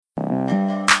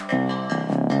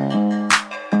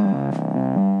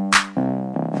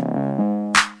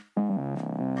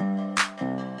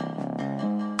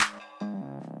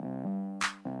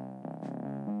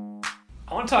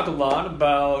talk a lot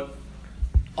about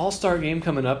All-Star game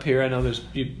coming up here. I know there's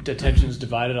attention's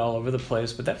divided all over the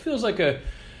place, but that feels like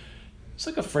it's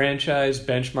like a franchise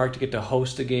benchmark to get to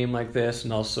host a game like this,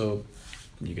 and also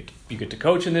you get to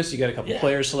coach in this. You got a couple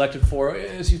players selected for.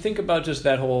 As you think about just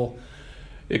that whole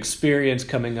experience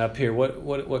coming up here,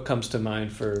 what comes to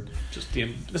mind for just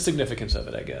the significance of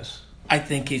it, I guess? I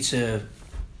think it's a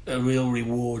real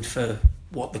reward for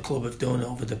what the club have done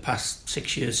over the past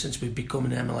 6 years since we've become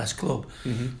an MLS club.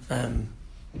 Mm-hmm.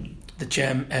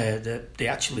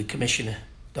 The commissioner,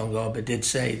 Don Garber, did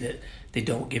say that they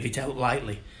don't give it out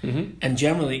lightly. Mm-hmm. And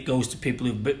generally it goes to people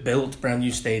who've built brand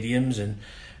new stadiums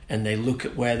and they look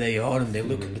at where they are and they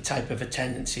look at the type of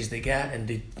attendances they get and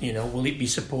will it be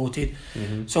supported?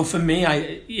 Mm-hmm. So for me,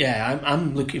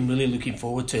 I'm really looking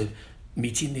forward to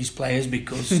meeting these players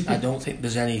because I don't think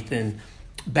there's anything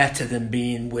better than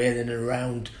being with and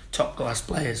around top class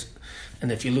players.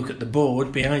 And if you look at the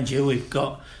board behind you, we've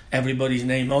got everybody's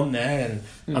name on there, and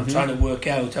I'm trying to work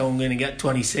out how I'm going to get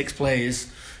 26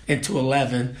 players into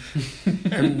 11,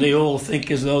 and they all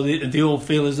think as though they all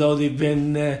feel as though they've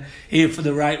been here for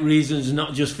the right reasons,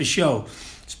 not just for show.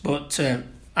 But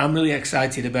I'm really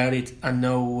excited about it. I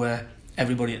know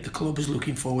everybody at the club is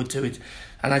looking forward to it,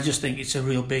 and I just think it's a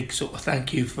real big sort of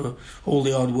thank you for all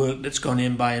the hard work that's gone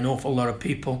in by an awful lot of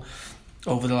people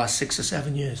over the last 6 or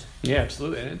 7 years. Yeah,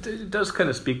 absolutely. And it does kind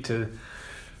of speak to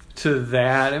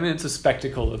that. I mean, it's a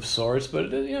spectacle of sorts,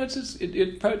 but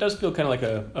it probably does feel kind of like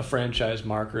a franchise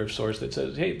marker of sorts that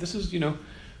says, hey, this is,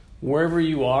 wherever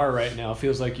you are right now,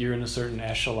 feels like you're in a certain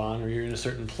echelon or you're in a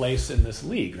certain place in this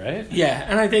league, right? Yeah,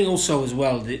 and I think also as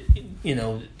well that,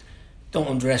 don't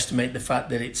underestimate the fact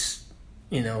that it's,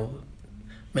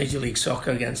 Major League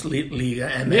Soccer against Liga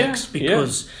MX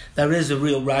because there is a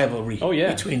real rivalry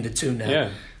between the two now. Yeah.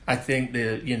 I think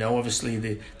obviously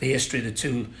the history of the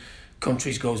two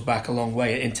countries goes back a long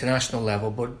way at international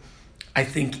level, but I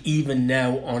think even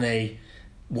now on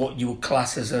what you would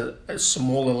class as a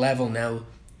smaller level now,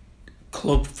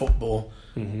 club football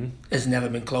has never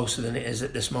been closer than it is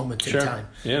at this moment in time.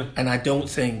 Yeah. And I don't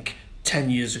think 10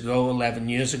 years ago, 11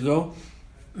 years ago,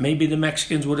 maybe the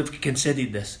Mexicans would have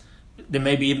considered this. They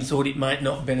maybe even thought it might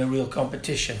not have been a real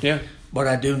competition. Yeah. But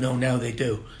I do know now they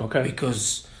do. Okay.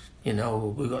 Because,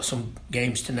 we've got some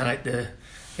games tonight. I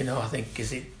think,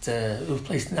 who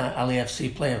plays tonight?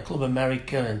 LAFC play Club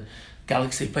America and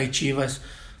Galaxy play Chivas.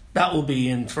 That will be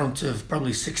in front of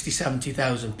probably 60,000,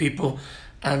 70,000 people.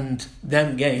 And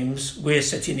them games, we're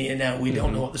sitting here now, we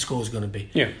don't know what the score's going to be.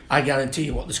 Yeah. I guarantee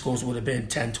you what the scores would have been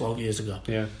 10, 12 years ago.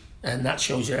 Yeah. And that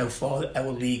shows you how far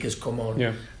our league has come on.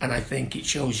 Yeah. And I think it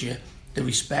shows you the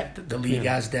respect that the league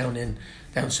has down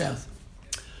south.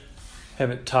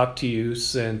 Haven't talked to you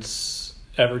since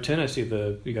Everton. I see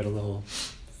you got a little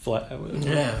flat.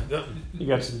 Yeah. You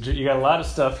got a lot of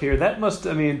stuff here. That must.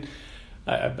 I mean,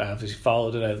 I obviously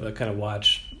followed it. I kind of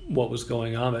watched what was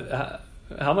going on. But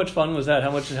how much fun was that?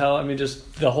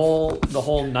 Just the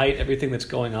whole night, everything that's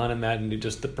going on in that, and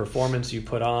just the performance you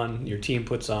put on, your team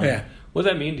puts on. Yeah. What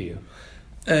does that mean to you?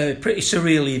 Pretty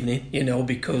surreal evening,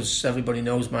 because everybody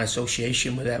knows my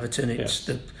association with Everton. It's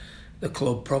the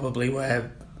club probably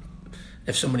where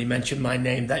if somebody mentioned my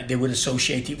name, that they would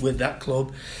associate it with that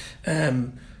club.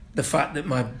 The fact that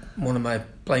one of my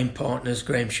playing partners,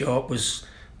 Graham Sharp, was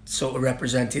sort of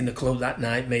representing the club that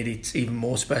night made it even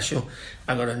more special.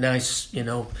 I got a nice,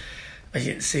 as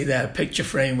you can see there, a picture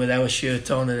frame with our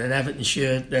shirt on and an Everton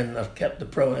shirt. Then I've kept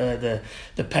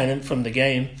the pennant from the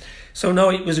game. So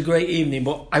no, it was a great evening,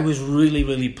 but I was really,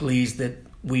 really pleased that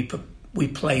we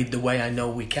played the way I know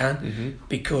we can,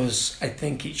 because I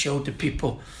think it showed the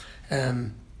people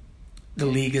the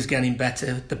league is getting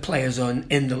better, the players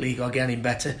in the league are getting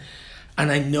better,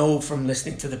 and I know from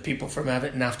listening to the people from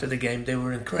Everton after the game, they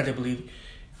were incredibly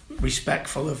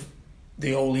respectful of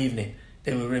the whole evening.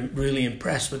 They were really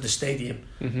impressed with the stadium,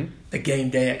 the game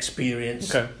day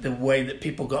experience, the way that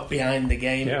people got behind the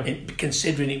game,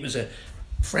 considering it was a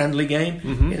friendly game.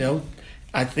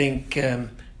 I think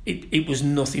it was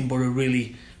nothing but a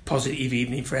really positive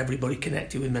evening for everybody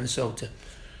connected with Minnesota,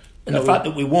 and the fact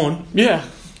that we won,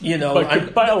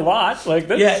 by a lot, like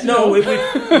that. Yeah, no,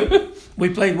 we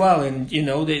played well, and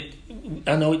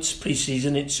I know it's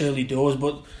pre-season, it's early doors,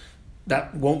 but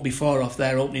that won't be far off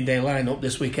their opening day lineup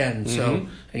this weekend. So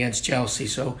against Chelsea,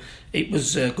 so it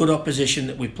was a good opposition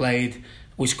that we played.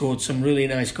 We scored some really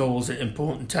nice goals at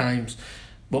important times.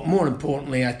 But more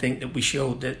importantly, I think that we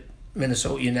showed that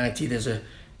Minnesota United as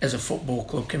a football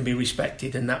club can be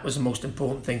respected, and that was the most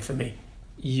important thing for me.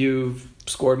 You've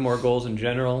scored more goals in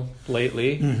general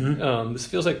lately. This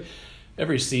feels like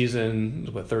every season,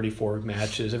 34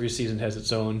 matches, every season has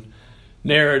its own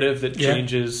narrative that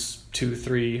changes 2,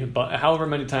 3, but however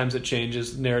many times it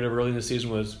changes. The narrative early in the season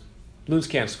was Loons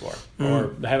can't score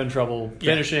or having trouble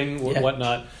finishing,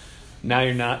 whatnot. Now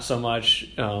you're not so much.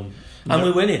 And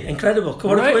we're winning. Incredible.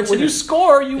 Right? When you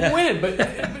score, you win.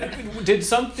 But did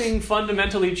something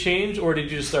fundamentally change, or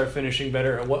did you just start finishing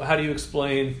better? How do you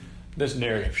explain this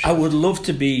narrative shift? I would love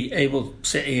to be able to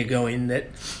sit here going that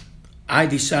I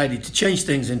decided to change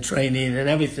things in training and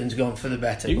everything's gone for the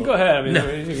better. You can go ahead. I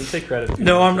mean, you can take credit.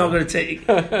 No, I'm not going to take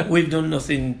it. We've done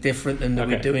nothing different than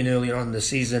we're doing earlier on in the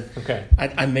season. Okay.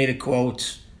 I made a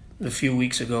quote a few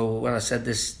weeks ago when I said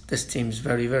this team's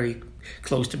very, very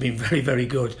close to being very, very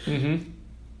good. Mm-hmm.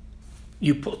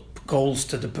 You put goals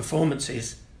to the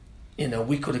performances. You know,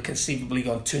 we could have conceivably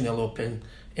gone 2-0 up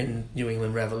in New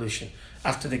England Revolution.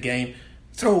 After the game,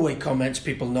 throwaway comments,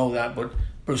 people know that, but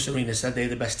Bruce Arena said they're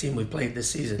the best team we've played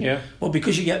this season. Yeah. Well,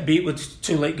 because you get beat with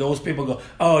 2 late goals, people go,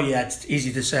 oh yeah, it's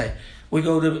easy to say. We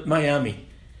go to Miami,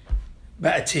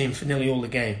 better team for nearly all the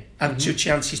game, had 2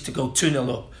 chances to go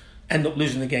 2-0 up, end up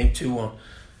losing the game 2-1.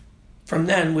 From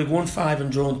then, we've won 5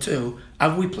 and drawn 2.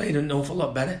 Have we played an awful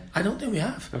lot better? I don't think we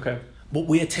have. Okay. But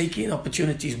we are taking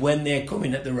opportunities when they're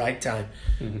coming at the right time.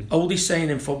 Mm-hmm. Oldie saying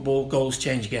in football, goals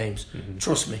change games. Mm-hmm.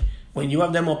 Trust me. When you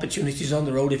have them opportunities on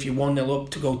the road, if you're 1-0 up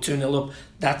to go 2-0 up,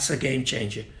 that's a game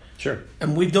changer. Sure.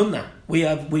 And we've done that. We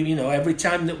every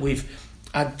time that we've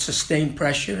had sustained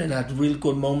pressure and had real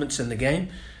good moments in the game,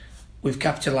 we've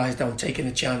capitalised on taking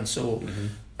a chance.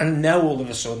 And now all of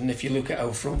a sudden, if you look at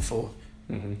our front four,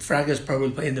 Fraga's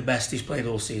probably playing the best he's played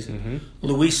all season.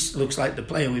 Luis looks like the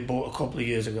player we bought a couple of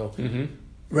years ago.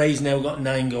 Ray's now got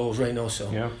 9 goals,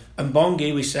 Reynoso. Yeah. And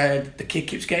Bongi, we said, the kid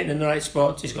keeps getting in the right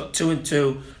spots. He's got 2 and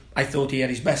 2. I thought he had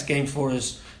his best game for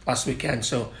us last weekend.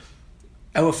 So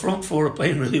our front four are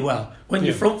playing really well. When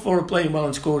your front four are playing well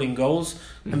and scoring goals,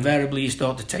 invariably you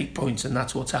start to take points, and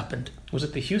that's what's happened. Was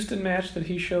it the Houston match that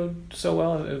he showed so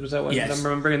well? Was that what yes. I'm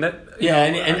remembering? That? Yeah,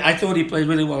 and I thought he played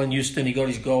really well in Houston. He got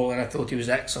his goal, and I thought he was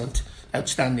excellent,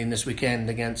 outstanding this weekend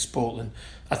against Portland.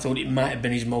 I thought it might have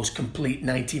been his most complete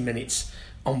 90 minutes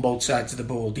on both sides of the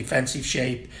ball. Defensive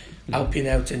shape, helping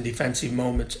out in defensive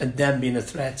moments, and then being a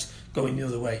threat going the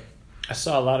other way. I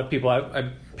saw a lot of people.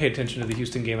 I paid attention to the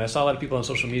Houston game. I saw a lot of people on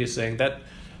social media saying that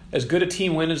as good a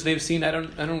team win as they've seen. I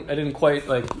didn't quite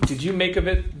like. Did you make of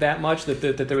it that much that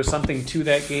there was something to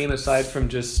that game aside from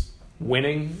just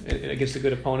winning against a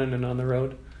good opponent and on the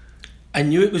road? I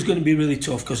knew it was going to be really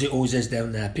tough because it always is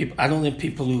down there. I don't think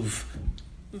people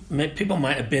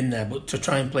might have been there, but to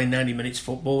try and play 90 minutes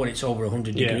football when it's over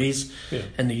 100 degrees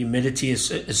and the humidity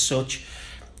is such.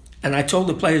 And I told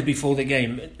the players before the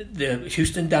game, the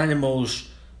Houston Dynamo's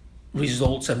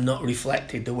results have not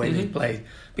reflected the way they played,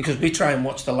 because we try and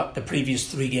watch the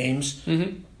previous 3 games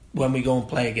when we go and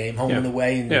play a game, home and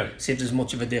away, and see if there's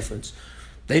much of a difference.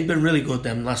 They've been really good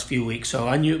them last few weeks, so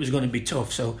I knew it was going to be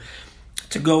tough. So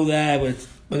to go there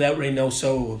without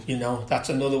Reynoso, that's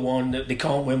another one that they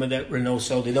can't win without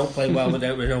Reynoso. They don't play well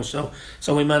without Reynoso.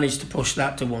 So we managed to push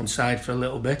that to one side for a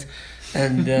little bit.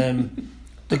 And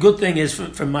the good thing is,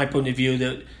 from my point of view,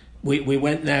 that we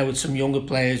went there with some younger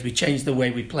players. We changed the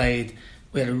way we played.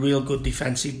 We had a real good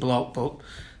defensive block, but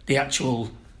the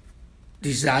actual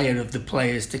desire of the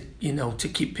players to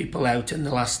keep people out in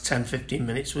the last 10-15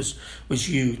 minutes was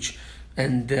huge.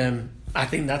 And I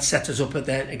think that set us up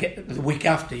the week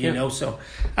after, So,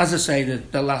 as I say,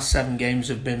 the last 7 games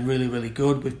have been really, really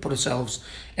good. We've put ourselves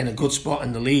in a good spot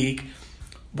in the league.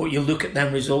 But you look at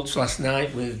them results last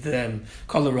night with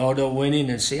Colorado winning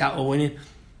and Seattle winning.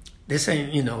 This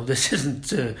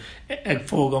isn't a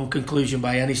foregone conclusion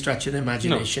by any stretch of the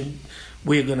imagination. No.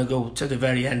 We're going to go to the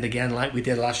very end again like we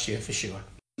did last year for sure.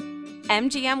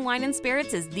 MGM Wine and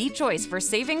Spirits is the choice for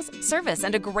savings, service,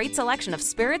 and a great selection of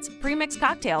spirits, pre-mixed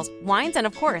cocktails, wines, and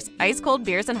of course, ice-cold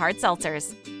beers and hard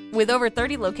seltzers. With over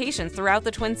 30 locations throughout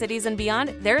the Twin Cities and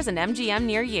beyond, there's an MGM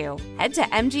near you. Head to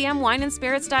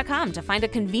MGMWineandSpirits.com to find a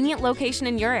convenient location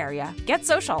in your area. Get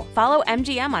social. Follow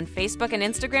MGM on Facebook and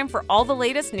Instagram for all the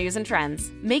latest news and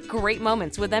trends. Make great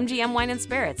moments with MGM Wine and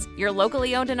Spirits, your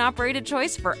locally owned and operated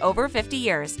choice for over 50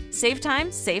 years. Save time,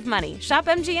 save money. Shop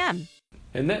MGM.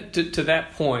 And that to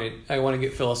that point, I want to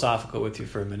get philosophical with you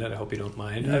for a minute. I hope you don't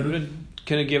mind. Mm-hmm. I've been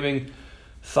kind of giving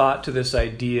thought to this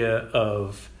idea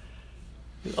of,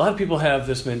 a lot of people have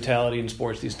this mentality in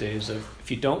sports these days of, if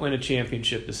you don't win a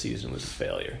championship, the season was a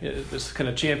failure. This kind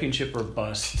of championship or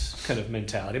bust kind of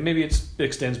mentality. Maybe it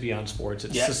extends beyond sports.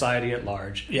 It's society at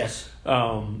large. Yes.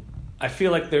 I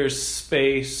feel like there's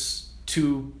space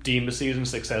to deem the season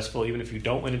successful even if you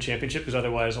don't win a championship, because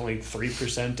otherwise only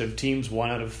 3% of teams,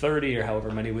 1 out of 30 or however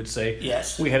many would say,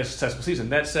 yes, we had a successful season.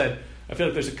 That said, I feel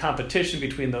like there's a competition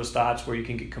between those thoughts where you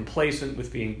can get complacent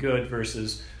with being good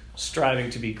versus striving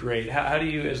to be great. How do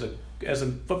you, as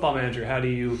a football manager, how do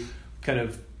you kind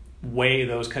of weigh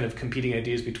those kind of competing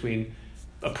ideas between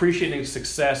appreciating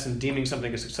success and deeming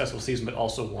something a successful season, but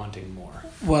also wanting more?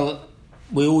 Well,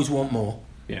 we always want more.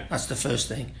 Yeah. That's the first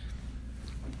thing.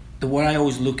 What I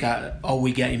always look at, are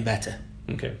we getting better?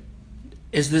 Okay.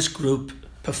 Is this group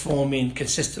performing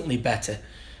consistently better?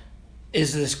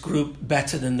 Is this group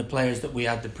better than the players that we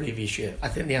had the previous year? I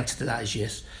think the answer to that is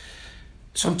yes.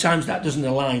 Sometimes that doesn't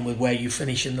align with where you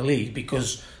finish in the league,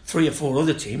 because 3 or 4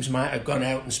 other teams might have gone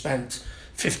out and spent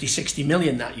 50, 60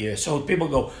 million that year. So people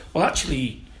go, well,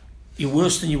 actually, you're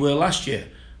worse than you were last year.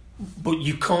 But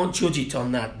you can't judge it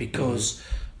on that, because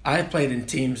I've played in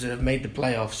teams that have made the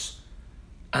playoffs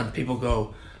and people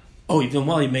go, oh, you've done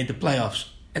well, you made the playoffs.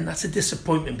 And that's a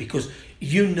disappointment, because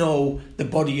you know the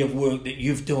body of work that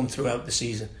you've done throughout the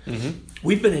season.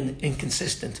 We've been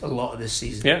inconsistent a lot of this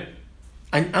season. Yeah.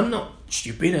 I'm not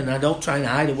stupid, and I don't try and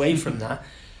hide away from that.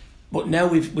 But now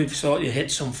we've sort of hit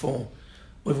some form.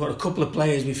 We've got a couple of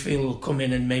players we feel will come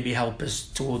in and maybe help us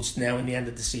towards now and the end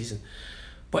of the season.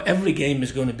 But every game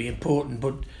is going to be important.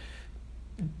 But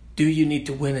do you need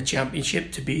to win a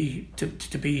championship to be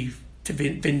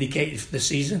vindicated for the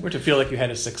season? Or to feel like you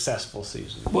had a successful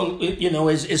season? Well, you know,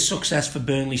 is success for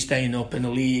Burnley staying up in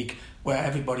a league where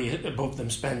everybody above them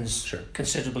spends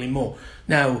considerably more?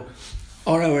 Now,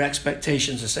 are our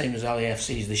expectations the same as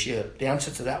LAFC's this year? The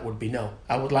answer to that would be no.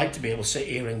 I would like to be able to sit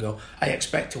here and go, I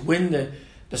expect to win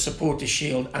the Supporters'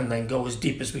 Shield and then go as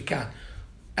deep as we can.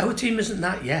 Our team isn't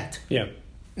that yet. Yeah.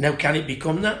 Now, can it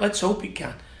become that? Let's hope it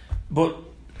can. But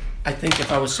I think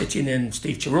if I was sitting in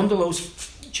Steve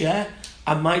Cherundolo's chair,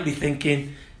 I might be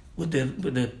thinking, with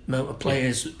the amount of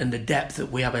players and the depth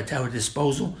that we have at our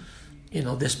disposal, you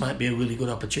know, this might be a really good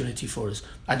opportunity for us.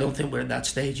 I don't think we're at that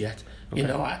stage yet. Okay. You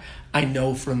know, I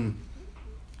know from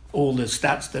all the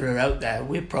stats that are out there,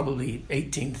 we're probably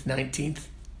 18th, 19th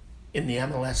in the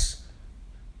MLS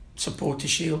Supporters'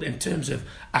 Shield in terms of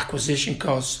acquisition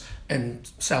costs and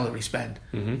salary spend.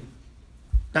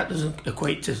 That doesn't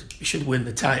equate to we should win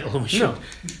the title. We should. No.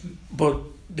 But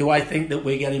do I think that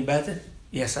we're getting better?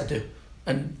 Yes, I do.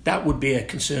 And that would be a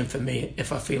concern for me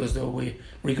if I feel as though we're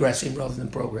regressing rather than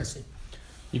progressing.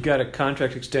 You got a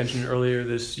contract extension earlier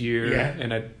this year,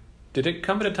 and did it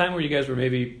come at a time where you guys were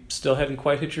maybe still hadn't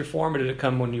quite hit your form, or did it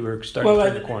come when you were starting to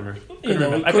turn the corner?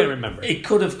 I can't remember. It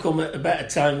could have come at a better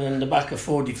time than the back of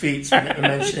 4 defeats.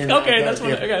 Mentioning okay, that's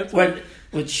what I got.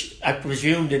 Which I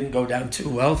presume didn't go down too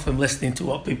well from listening to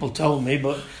what people told me,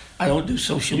 but I don't do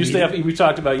social media. We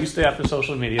talked about you stay after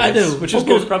social media. I do. Which is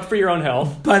good for your own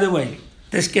health. By the way,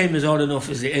 this game is hard enough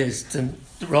as it is,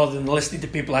 rather than listening to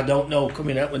people I don't know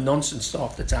coming out with nonsense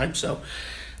half the time. So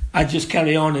I just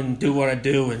carry on and do what I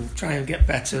do and try and get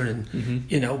better. And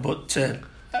you know, but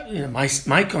you know,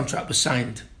 my contract was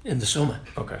signed in the summer.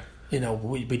 Okay. You know,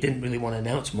 we didn't really want to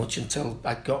announce much until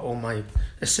I got all my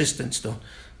assistants done.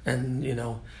 And, you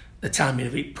know, the timing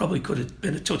of it probably could have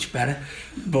been a touch better.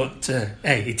 But,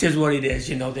 hey, it is what it is.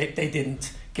 You know, they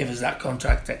didn't give us that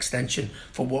contract extension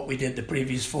for what we did the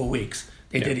previous 4 weeks.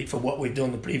 They did it for what we've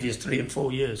done the previous 3 and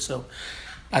 4 years. So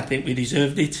I think we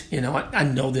deserved it. You know, I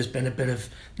know there's been a bit of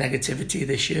negativity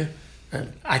this year.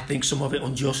 And I think some of it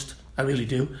unjust. I really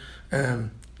do.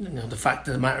 You know, the fact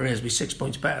of the matter is we're 6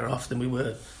 points better off than we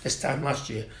were this time last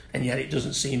year. And yet it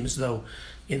doesn't seem as though,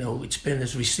 you know, it's been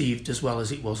as received as well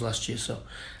as it was last year. So,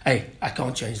 hey, I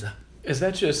can't change that. Is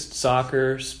that just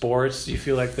soccer, sports? Do you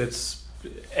feel like that's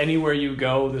anywhere you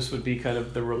go, this would be kind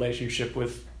of the relationship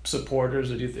with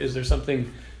supporters? Or is there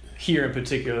something here in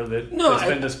particular that's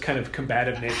been this kind of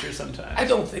combative nature sometimes? I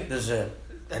don't think there's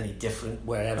any different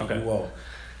wherever you are.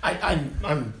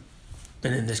 I'm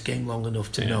been in this game long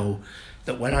enough to know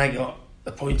that when I got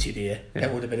appointed here,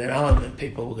 there would have been an element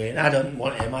people were going, I don't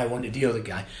want him, I wanted the other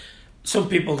guy. Some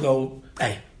people go,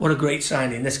 hey, what a great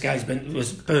signing, this guy's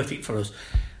was perfect for us.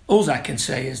 All I can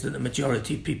say is that the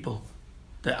majority of people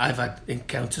that I've had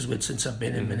encounters with since I've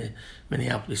been in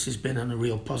Minneapolis has been on a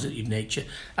real positive nature.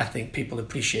 I think people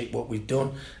appreciate what we've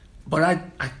done. But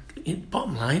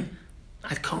bottom line,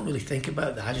 I can't really think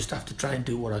about that. I just have to try and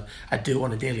do what I do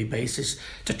on a daily basis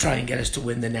to try and get us to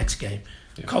win the next game.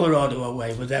 Yeah. Colorado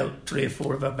away without 3 or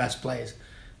 4 of our best players.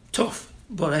 Tough,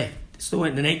 but hey, it's the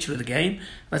nature of the game.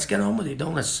 Let's get on with it.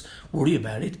 Don't let's worry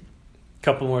about it.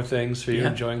 Couple more things for you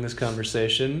enjoying this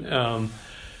conversation.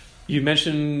 You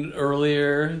mentioned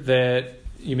earlier that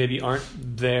you maybe aren't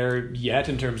there yet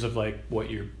in terms of like what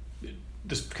you're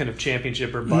this kind of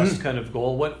championship or bust kind of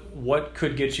goal. What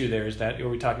could get you there? Are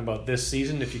we talking about this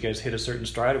season if you guys hit a certain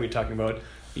stride? Are we talking about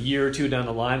a year or two down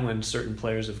the line when certain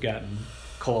players have gotten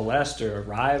coalesced or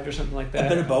arrived or something like that? A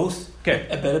bit of both. Okay.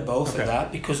 A bit of both of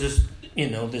that, because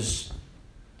there's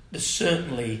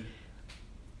certainly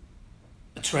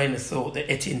a train of thought that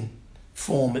hitting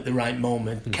form at the right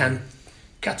moment can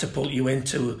catapult you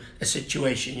into a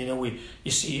situation.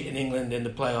 You see it in England in the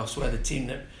playoffs, where the team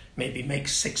that maybe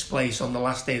makes sixth place on the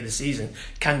last day of the season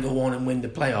can go on and win the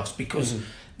playoffs because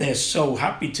they're so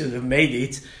happy to have made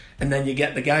it. And then you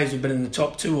get the guys who've been in the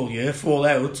top two all year fall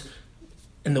out,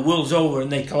 and the world's over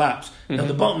and they collapse. Now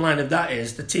the bottom line of that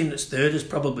is the team that's third is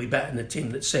probably better than the team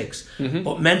that's sixth,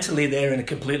 but mentally they're in a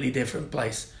completely different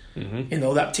place.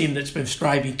 That team that's been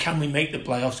striving, can we make the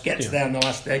playoffs, gets there on the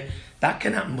last day, that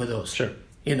can happen with us. Sure.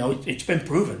 It's been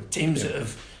proven. Teams that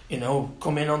have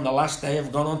come in on the last day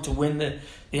have gone on to win the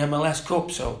MLS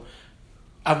Cup. So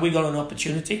have we got an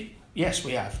opportunity? Yes,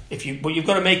 we have. But you've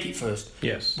got to make it first.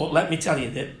 Yes. But let me tell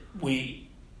you that we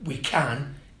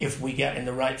can, if we get in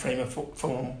the right frame of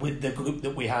form with the group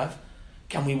that we have.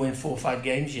 Can we win 4 or 5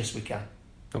 games? Yes, we can.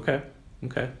 Okay.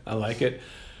 I like it.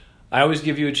 I always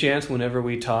give you a chance whenever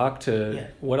we talk to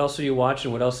what else are you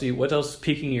watching? What else is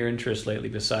piquing your interest lately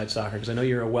besides soccer? Because I know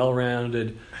you're a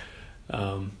well-rounded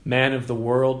man of the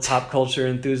world, pop culture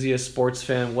enthusiast, sports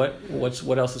fan. What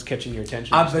else is catching your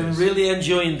attention? I've been really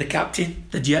enjoying The Captain,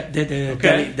 the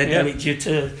Derek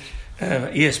Jeter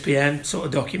ESPN sort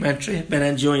of documentary. I've been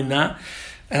enjoying that.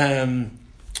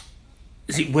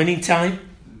 Is it Winning Time?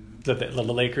 The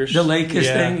Lakers? The Lakers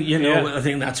thing, I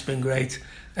think that's been great.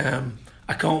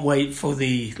 I can't wait for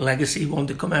the Legacy one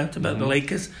to come out about the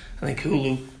Lakers. I think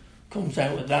Hulu comes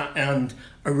out with that. And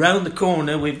around the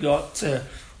corner, we've got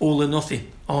All or Nothing,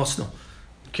 Arsenal.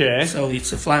 Okay. So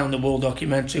it's a fly on the wall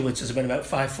documentary, which has been about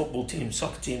 5 football teams,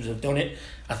 soccer teams have done it.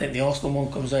 I think the Arsenal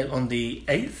one comes out on the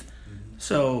 8th.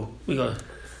 So we got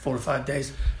 4 or 5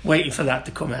 days waiting for that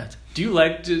to come out. Do you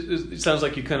it sounds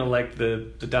like you kind of like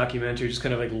the documentary, just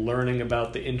kind of like learning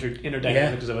about the inner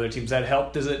dynamics of other teams. Does that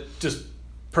help? Does it just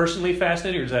personally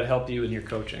fascinate you, or does that help you in your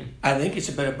coaching? I think it's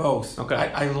a bit of both. Okay.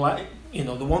 I like,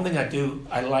 the one thing I do,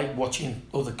 I like watching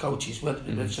other coaches, whether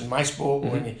it's in my sport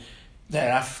or in their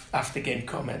after game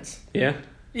comments. Yeah?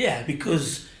 Yeah,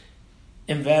 because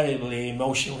invariably,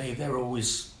 emotionally, they're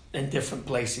always in different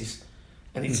places.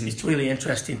 And it's really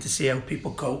interesting to see how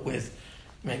people cope with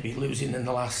maybe losing in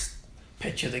the last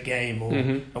pitch of the game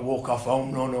or a walk-off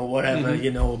home run or whatever,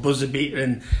 a buzzer beater.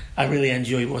 And I really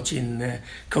enjoy watching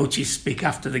coaches speak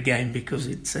after the game because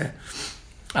it's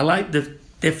I like the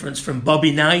difference from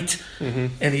Bobby Knight and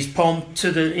his pomp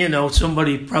to the,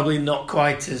 somebody probably not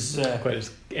quite as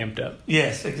amped up.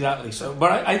 Yes, exactly. So,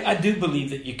 but I do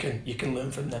believe that you can learn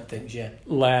from them things, yeah.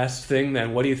 Last thing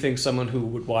then, what do you think someone who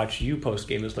would watch you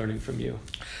post-game is learning from you?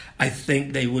 I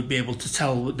think they would be able to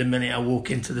tell the minute I walk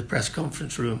into the press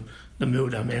conference room the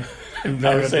mood I'm in.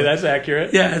 I would say that's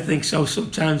accurate. Yeah, I think so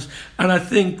sometimes. And I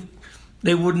think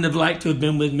they wouldn't have liked to have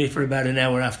been with me for about an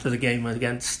hour after the game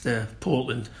against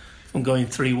Portland, from going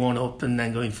 3-1 up and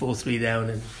then going 4-3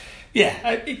 down. And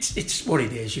yeah, it's what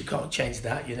it is. You can't change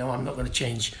that. I'm not going to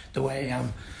change the way I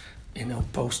am,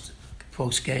 post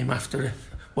game after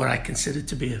what I consider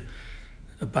to be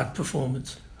a bad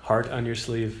performance. Heart on your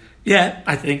sleeve. Yeah,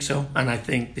 I think so. And I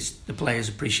think the players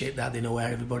appreciate that. They know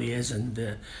where everybody is,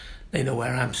 and they know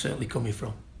where I'm certainly coming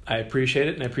from. I appreciate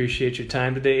it, and I appreciate your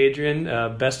time today, Adrian.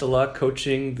 Best of luck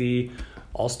coaching the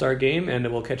All-Star game,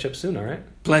 and we'll catch up soon, all right?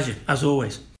 Pleasure, as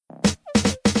always.